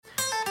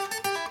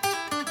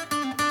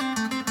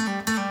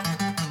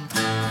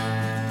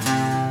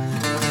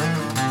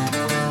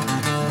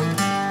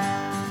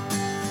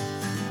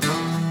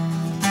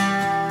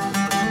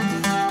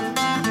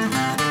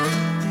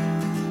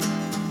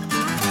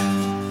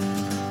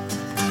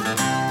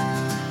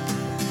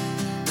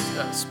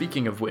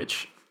Speaking of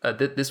which,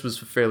 this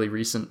was a fairly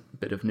recent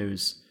bit of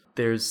news.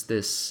 There's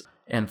this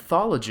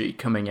anthology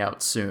coming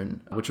out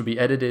soon, which will be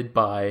edited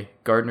by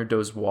Gardner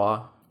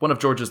Dozois, one of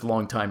George's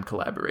longtime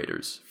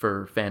collaborators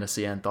for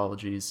fantasy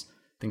anthologies,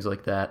 things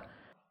like that.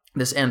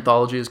 This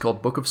anthology is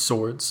called Book of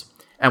Swords,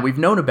 and we've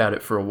known about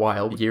it for a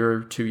while, a year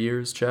or 2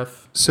 years,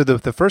 Jeff. So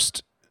the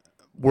first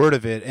word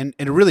of it, and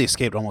it really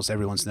escaped almost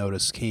everyone's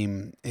notice,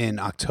 came in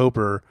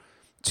October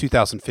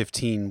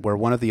 2015, where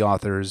one of the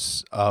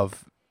authors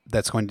of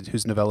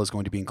whose novella is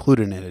going to be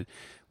included in it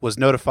was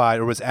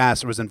notified or was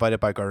asked or was invited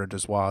by Gardner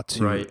Dozois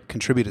to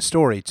contribute a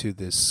story to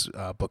this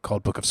book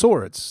called Book of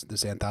Swords,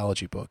 this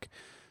anthology book.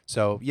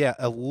 So yeah,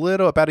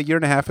 about a year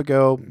and a half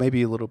ago,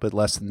 maybe a little bit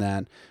less than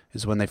that,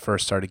 is when they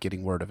first started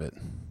getting word of it.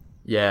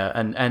 Yeah,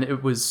 and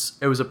it was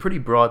a pretty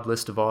broad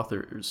list of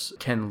authors: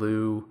 Ken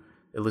Liu,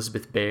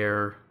 Elizabeth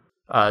Bear,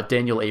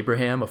 Daniel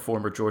Abraham, a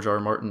former George R. R.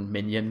 Martin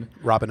minion,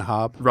 Robin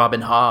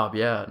Hobb,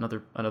 yeah,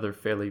 another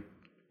fairly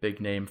big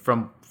name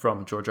from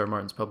George R. R.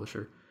 Martin's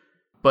publisher.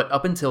 But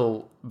up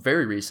until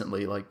very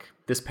recently, like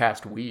this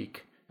past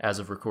week, as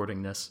of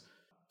recording this,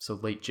 so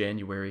late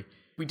January,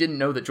 we didn't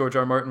know that George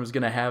R. R. Martin was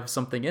going to have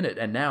something in it.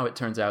 And now it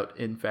turns out,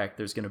 in fact,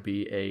 there's going to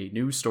be a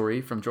new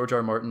story from George R.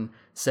 R. Martin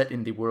set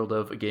in the world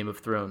of A Game of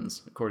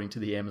Thrones, according to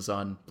the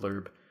Amazon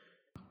blurb.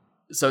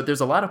 So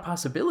there's a lot of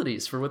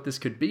possibilities for what this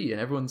could be,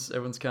 and everyone's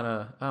kind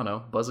of, I don't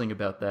know, buzzing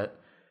about that.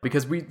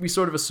 Because we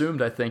sort of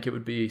assumed, I think, it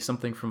would be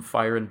something from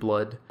Fire and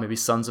Blood, maybe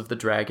Sons of the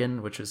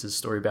Dragon, which is his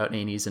story about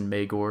Aenys and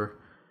Maegor.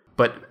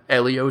 But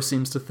Elio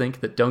seems to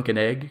think that Dunk and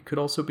Egg could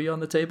also be on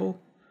the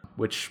table,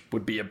 which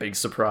would be a big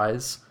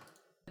surprise.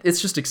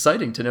 It's just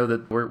exciting to know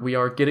that we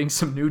are getting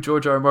some new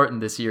George R. R. Martin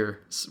this year,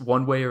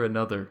 one way or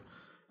another.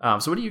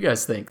 So what do you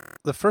guys think?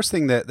 The first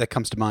thing that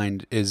comes to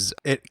mind is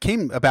it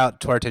came about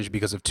to our attention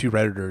because of two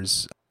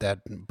Redditors that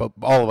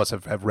all of us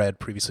have read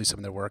previously some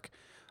of their work,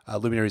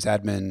 Luminaries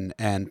Admin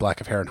and Black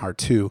of Heron Heart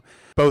 2,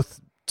 both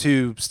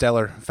two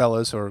stellar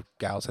fellows or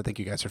gals. I think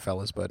you guys are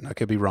fellas, but I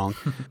could be wrong.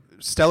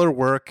 Stellar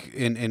work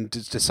in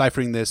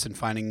deciphering this and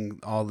finding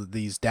all of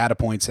these data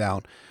points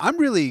out. I'm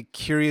really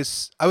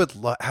curious. I would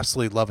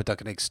absolutely love a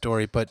Dunk and Egg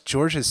story, but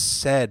George has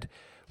said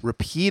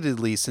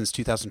repeatedly since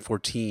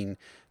 2014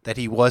 that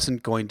he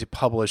wasn't going to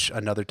publish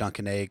another Dunk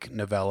and Egg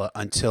novella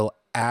until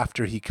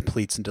after he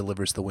completes and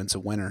delivers The Winds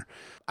of Winter.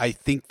 I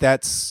think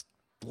that's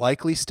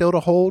likely still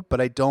to hold,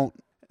 but I don't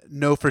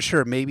know for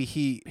sure. Maybe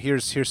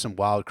here's some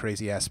wild,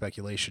 crazy ass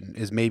speculation,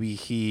 is maybe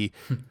he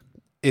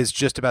is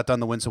just about done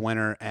The Winds of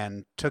Winter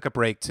and took a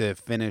break to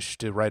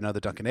write another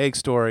Dunk and Egg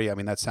story. I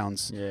mean, that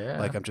sounds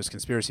like I'm just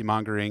conspiracy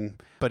mongering,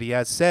 but he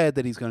has said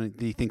that he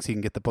thinks he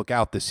can get the book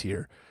out this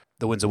year.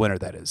 The Winds of Winter,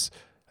 that is,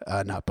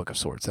 not Book of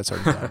Swords. That's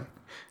already done.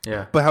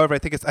 Yeah. But however, I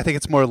think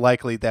it's more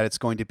likely that it's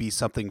going to be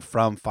something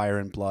from Fire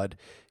and Blood,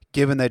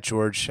 given that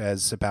George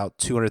has about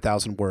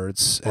 200,000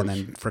 words, and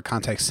then for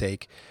context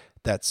sake,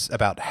 that's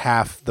about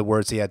half the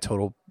words he had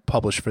total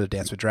published for The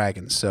Dance with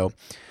Dragons. So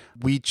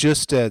we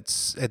just had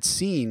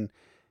seen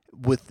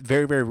with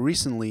very, very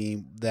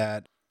recently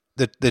that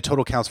the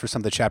total counts for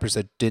some of the chapters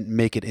that didn't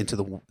make it into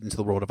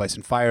the world of Ice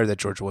and Fire that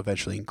George will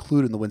eventually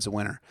include in The Winds of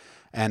Winter.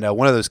 And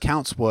one of those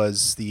counts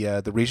was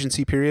the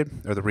Regency period,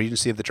 or the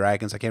Regency of the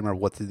Dragons. I can't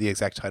remember what the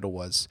exact title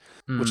was,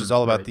 which is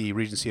all about the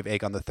Regency of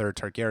Aegon III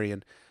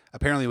Targaryen.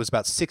 Apparently it was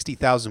about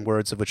 60,000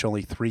 words, of which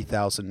only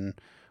 3,000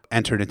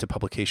 entered into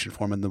publication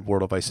form in the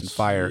world of Ice and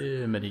Fire.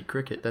 Jiminy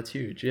cricket, that's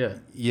huge, yeah.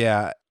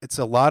 Yeah, it's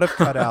a lot of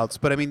cutouts,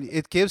 but I mean,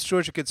 it gives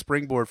George a good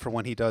springboard for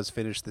when he does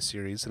finish the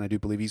series, and I do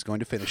believe he's going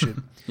to finish it.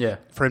 Yeah.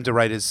 For him to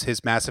write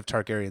his massive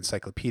Targaryen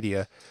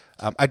encyclopedia.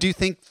 I do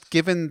think,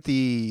 given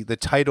the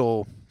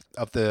title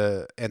of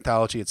the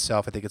anthology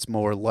itself, I think it's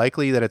more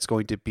likely that it's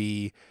going to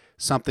be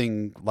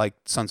something like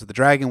Sons of the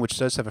Dragon, which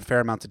does have a fair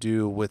amount to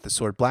do with the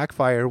sword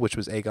Blackfire, which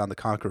was Aegon the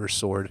Conqueror's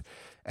sword,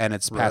 and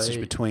its passage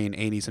between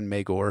Aenys and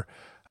Maegor.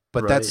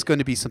 But that's going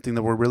to be something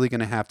that we're really going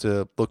to have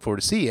to look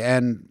forward to see.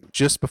 And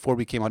just before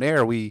we came on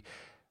air, we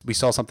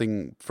saw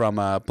something from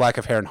Black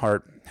of Heron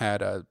Heart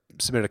had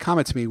submitted a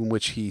comment to me in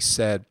which he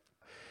said,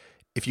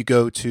 if you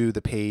go to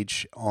the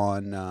page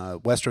on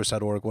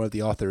Westeros.org, one of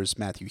the authors,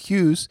 Matthew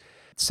Hughes,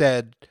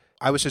 said,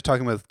 I was just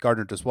talking with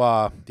Gardner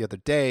Dozois the other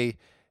day.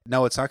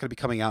 No, it's not going to be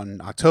coming out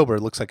in October.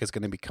 It looks like it's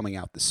going to be coming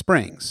out this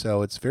spring.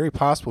 So it's very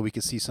possible we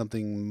could see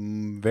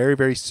something very,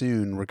 very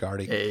soon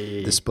regarding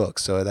this book.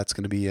 So that's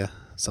going to be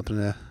something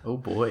to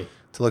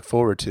look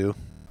forward to.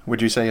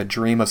 Would you say a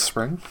dream of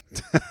spring?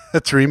 A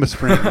dream of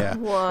spring, yeah.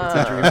 Whoa. It's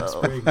a dream of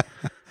spring.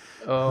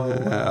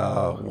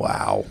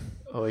 Wow.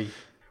 Oy.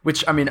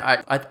 Which, I mean,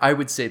 I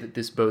would say that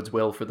this bodes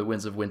well for The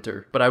Winds of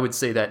Winter, but I would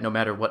say that no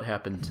matter what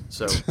happened.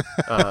 So,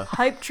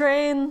 hype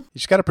train. You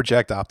just got to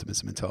project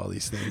optimism into all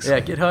these things. Yeah,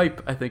 get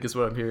hype, I think is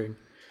what I'm hearing.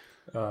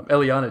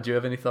 Eliana, do you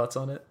have any thoughts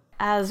on it?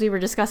 As we were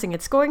discussing,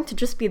 it's going to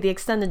just be the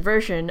extended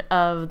version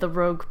of The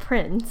Rogue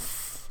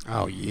Prince.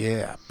 Oh,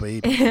 yeah,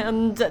 baby.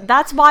 And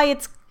that's why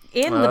it's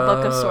in the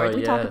Book of Swords.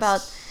 We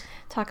yes.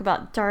 talk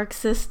about Dark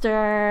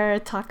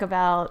Sister, talk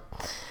about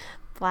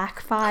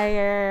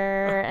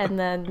Blackfire, and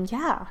then,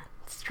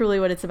 It's truly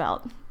what it's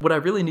about. What I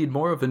really need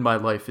more of in my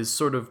life is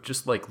sort of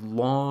just like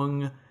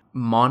long,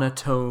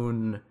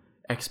 monotone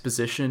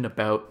exposition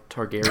about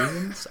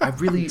Targaryens. I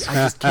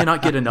just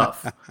cannot get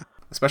enough.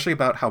 Especially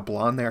about how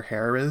blonde their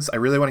hair is. I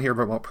really want to hear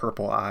about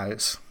purple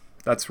eyes.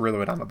 That's really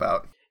what I'm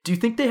about. Do you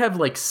think they have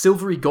like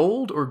silvery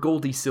gold or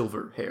goldy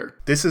silver hair?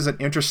 This is an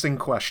interesting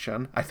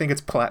question. I think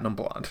it's platinum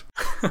blonde.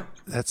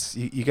 That's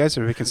you guys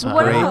are making some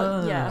What great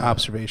about- yeah.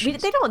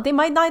 observations. They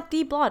might not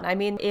be blonde. I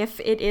mean, if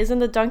it is in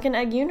the Duncan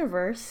Egg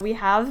universe, we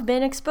have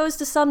been exposed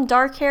to some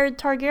dark-haired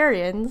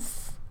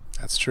Targaryens.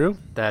 That's true.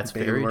 That's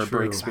very Baylor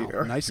true.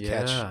 Breakspear. Nice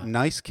Yeah. catch.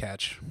 Nice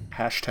catch.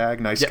 Hashtag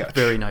nice Yeah, catch.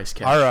 very nice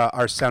catch.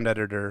 Our sound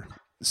editor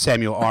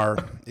Samuel R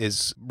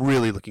is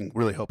really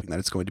hoping that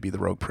it's going to be the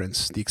Rogue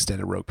Prince, the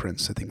extended Rogue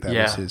Prince. I think that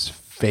was his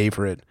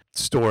favorite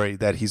story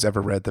that he's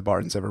ever read, that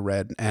Martin's ever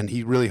read, and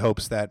he really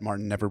hopes that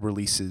Martin never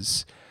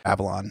releases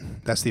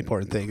Avalon. That's the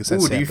important thing. Is that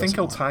Ooh, Sam do you think doesn't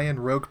he'll want it. tie in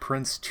Rogue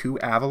Prince to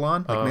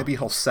Avalon? Like maybe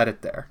he'll set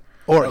it there.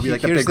 Or It'll be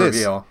like the here's big this.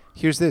 reveal.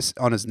 Here's this.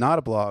 On his Not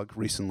a Blog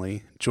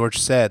recently, George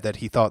said that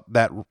he thought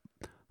that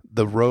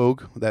the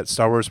Rogue, that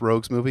Star Wars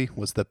Rogues movie,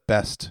 was the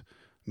best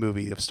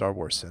movie of Star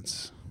Wars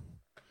since.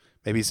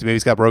 Maybe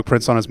he's got Rogue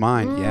Prince on his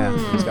mind. Yeah,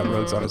 he's got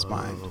Rogues on his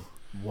mind.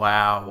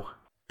 Wow.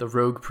 The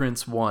Rogue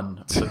Prince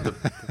won.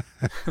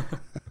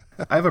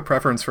 I have a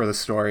preference for the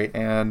story,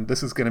 and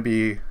this is going to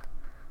be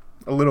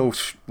a little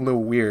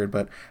weird,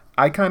 but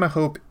I kind of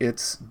hope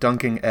it's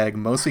Dunking Egg,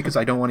 mostly because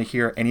I don't want to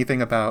hear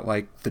anything about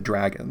like the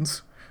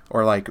dragons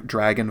or like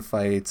dragon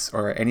fights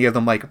or any of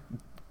them like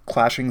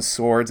clashing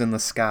swords in the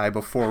sky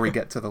before we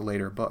get to the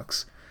later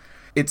books.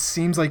 It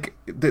seems like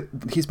that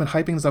he's been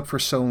hyping this up for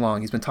so long.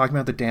 He's been talking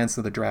about the Dance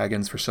of the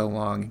Dragons for so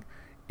long,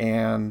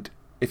 and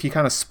if he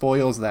kind of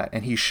spoils that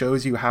and he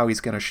shows you how he's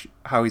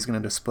gonna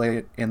display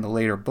it in the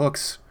later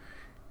books,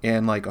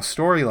 in like a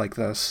story like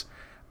this,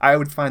 I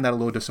would find that a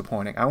little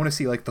disappointing. I want to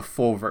see like the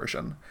full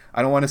version.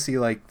 I don't want to see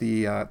like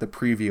the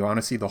preview. I want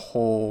to see the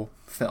whole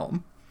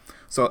film.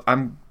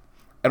 And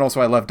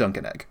also I love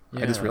Dunkin' Egg.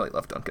 I just Yeah. really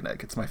love Dunkin'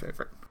 Egg. It's my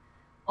favorite.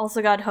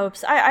 Also got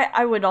hopes.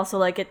 I would also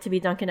like it to be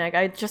Duncan Egg.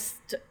 I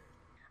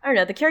don't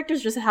know, the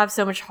characters just have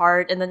so much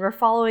heart, and then we're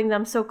following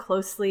them so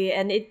closely,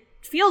 and it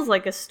feels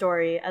like a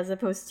story as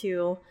opposed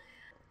to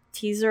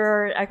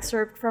teaser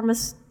excerpt from a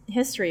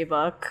history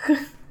book.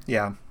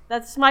 Yeah.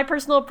 That's my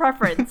personal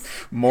preference.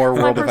 More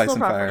My World of Ice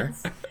personal and Fire.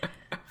 preference.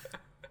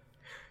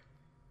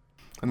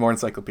 And more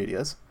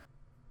encyclopedias.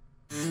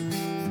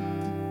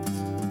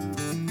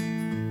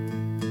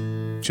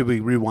 Should we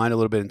rewind a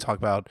little bit and talk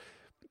about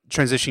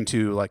transitioning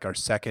to like our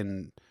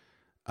second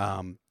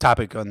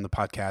topic on the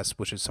podcast,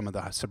 which is some of the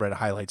subreddit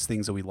highlights,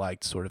 things that we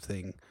liked, sort of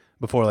thing,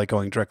 before like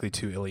going directly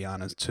to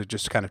Ileana, to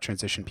just kind of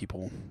transition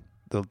people,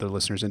 the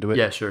listeners, into it?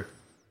 Yeah, sure.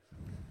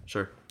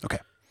 Okay.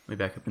 Let me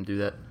back up and do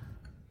that.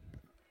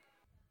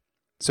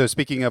 So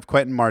speaking of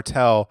Quentin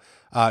Martell,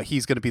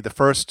 he's going to be the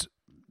first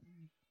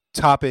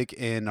topic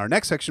in our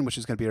next section, which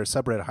is going to be our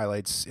subreddit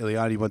highlights.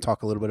 Ileana, you want to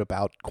talk a little bit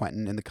about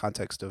Quentin in the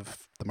context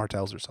of the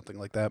Martells or something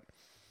like that?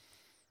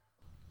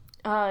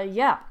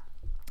 Yeah.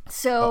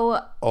 So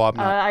I'm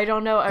not. I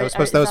don't know. That was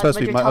supposed to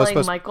be. You're I was telling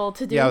supposed Michael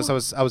to do. Yeah,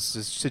 I was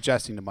just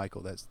suggesting to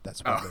Michael that's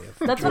one way of.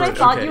 That's what I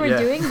thought Okay, you were yeah.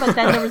 doing, but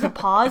then there was a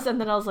pause,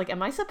 and then I was like,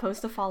 "Am I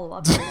supposed to follow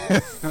up?" On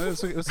this? No,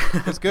 it was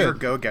You're a good.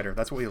 go-getter.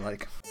 That's what we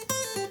like.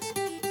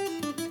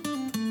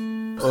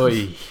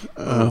 Oi.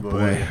 Oh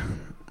boy.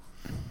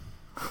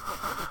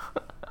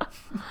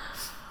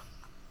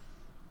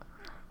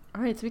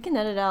 All right, so we can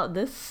edit out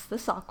this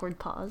awkward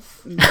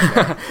pause.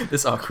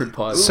 This awkward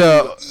pause.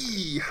 So.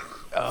 Eee.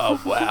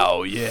 Oh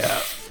wow! Yeah.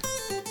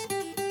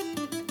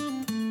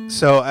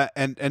 So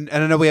and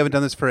I know we haven't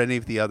done this for any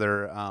of the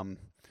other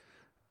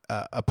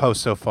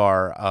posts so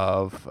far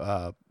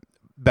of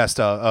best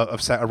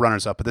of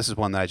runners up, but this is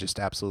one that I just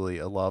absolutely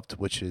loved,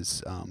 which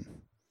is.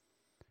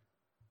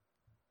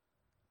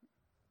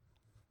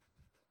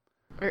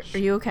 Are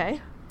you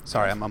okay?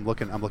 Sorry, I'm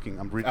looking.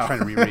 Trying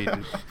to reread.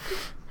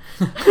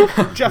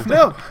 Jeff,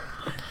 no!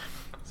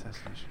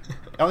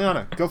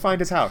 Eliana, go find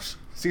his house.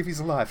 See if he's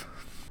alive.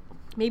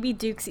 Maybe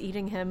Duke's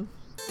eating him.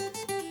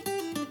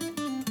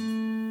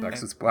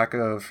 It's black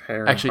of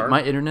hair. and Actually, heart.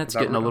 my Is internet's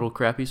that getting a what we're little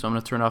crappy, so I'm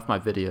going to turn off my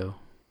video.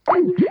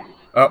 doing?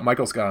 Oh,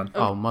 Michael's gone.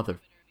 Oh, mother.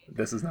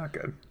 This is not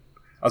good.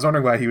 I was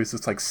wondering why he was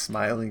just like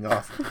smiling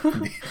off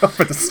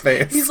at the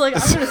space. He's like,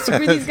 I'm gonna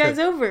screw these guys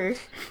over.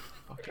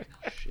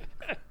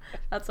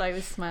 That's why I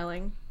was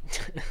smiling.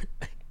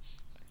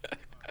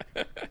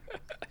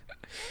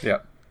 Yeah.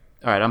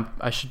 All right,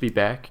 I should be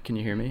back. Can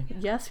you hear me?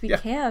 Yes, we Yeah.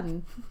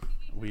 can.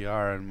 We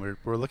are, and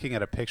we're looking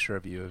at a picture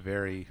of you, a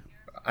very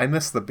I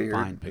miss the beard.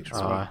 fine picture.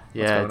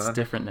 Yeah, going it's on?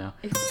 different now.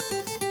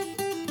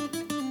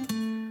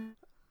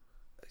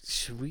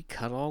 Should we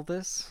cut all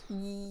this?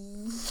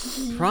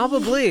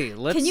 Probably.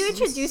 Can you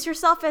introduce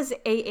yourself as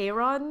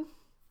Aaron?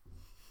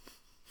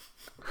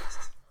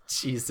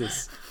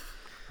 Jesus.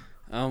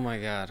 Oh my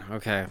god.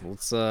 Okay,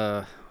 let's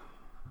All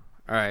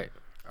right,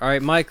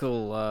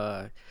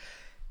 Michael.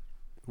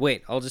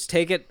 Wait, I'll just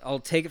take it. I'll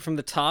take it from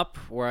the top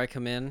where I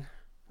come in.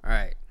 All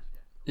right.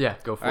 Yeah,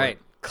 go for All right.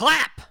 it.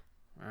 Clap.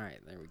 All right,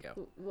 there we go.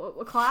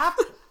 Clap.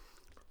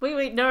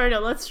 Wait, no.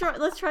 Let's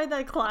try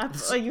that clap.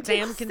 Oh, you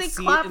Sam can't can say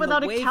see clap it in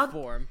without the a count.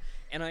 waveform,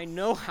 and I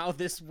know how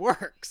this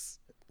works.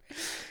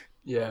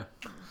 Yeah.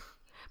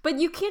 But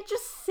you can't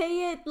just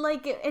say it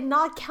like and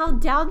not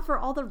count down for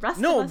all the rest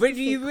of us. But to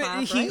say he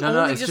clap, he right? No,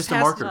 only it's just just a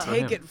has marker to for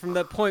take him. it from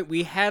the point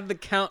we had the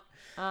count.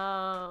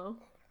 Oh.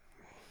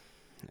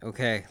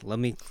 Okay, let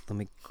me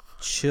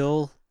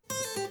chill.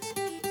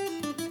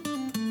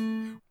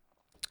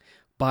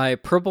 By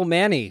Purple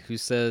Manny, who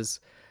says,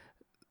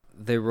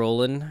 "They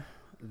rollin',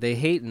 they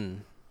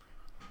hatin'."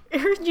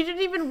 Aaron, you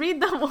didn't even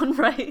read that one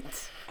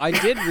right. I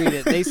did read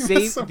it. They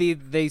say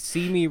they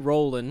see me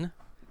rollin'.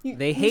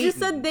 They hate. You just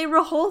said they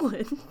were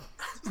rolling.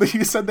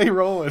 You said they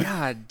rolling.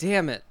 God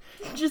damn it.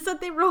 You just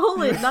said they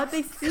rolling, not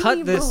they see Cut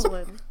me this.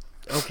 rolling.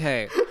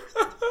 Okay.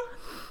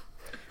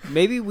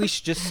 Maybe we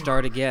should just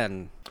start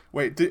again.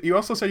 Wait, you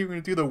also said you were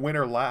going to do the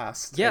winner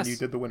last. Yes. And you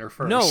did the winner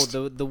first.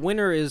 No, the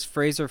winner is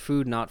Fraser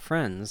Food, not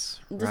Friends,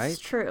 This right? is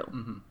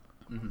true.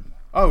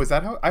 Oh, is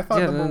that how? I thought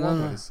Yeah, number no, one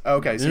no. was. Oh,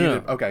 okay, so No, you no.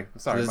 did. Okay,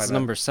 sorry, This my is bad.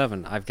 number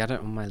 7. I've got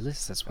it on my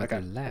list. That's why Okay.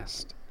 they're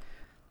last.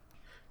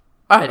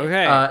 All right.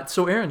 Okay.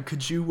 So Aaron,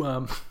 could you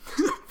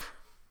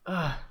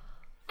God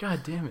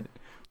damn it.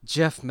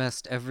 Jeff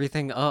messed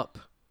everything up.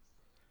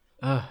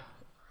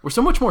 We're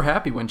so much more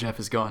happy when Jeff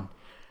is gone.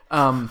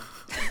 All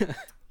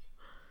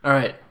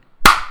right.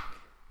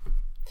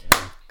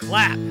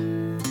 Clap.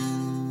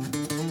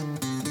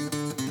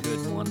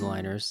 Good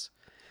one-liners.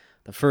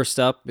 The first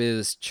up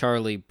is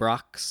Charlie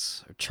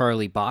Box,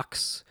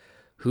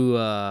 who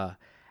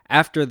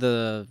after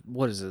the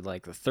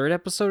the third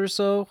episode or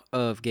so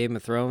of Game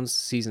of Thrones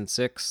season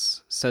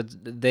 6 said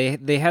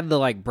they had the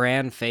like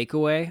brand fake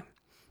away,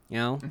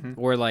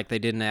 or like they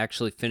didn't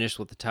actually finish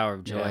with the Tower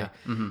of Joy.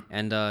 Yeah.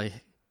 And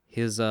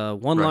his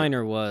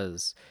one-liner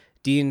was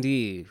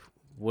D&D,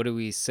 what do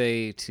we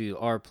say to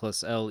R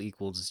plus L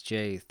equals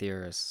J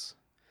theorists?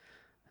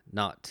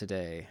 Not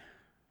today.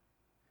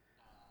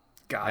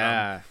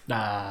 Got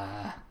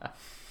him.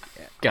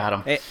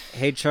 Got him.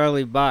 Hey,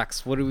 Charlie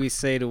Box, what do we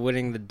say to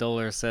winning the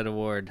Dollar Set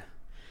Award?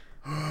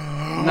 No,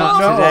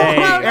 Not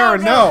today.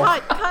 Aaron, no.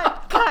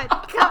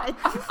 Cut.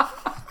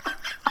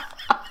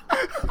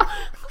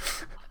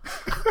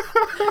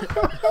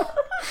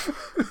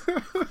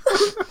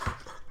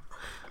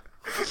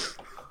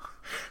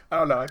 I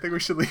don't know. I think we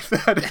should leave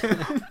that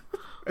in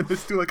and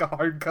just do like a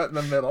hard cut in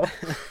the middle.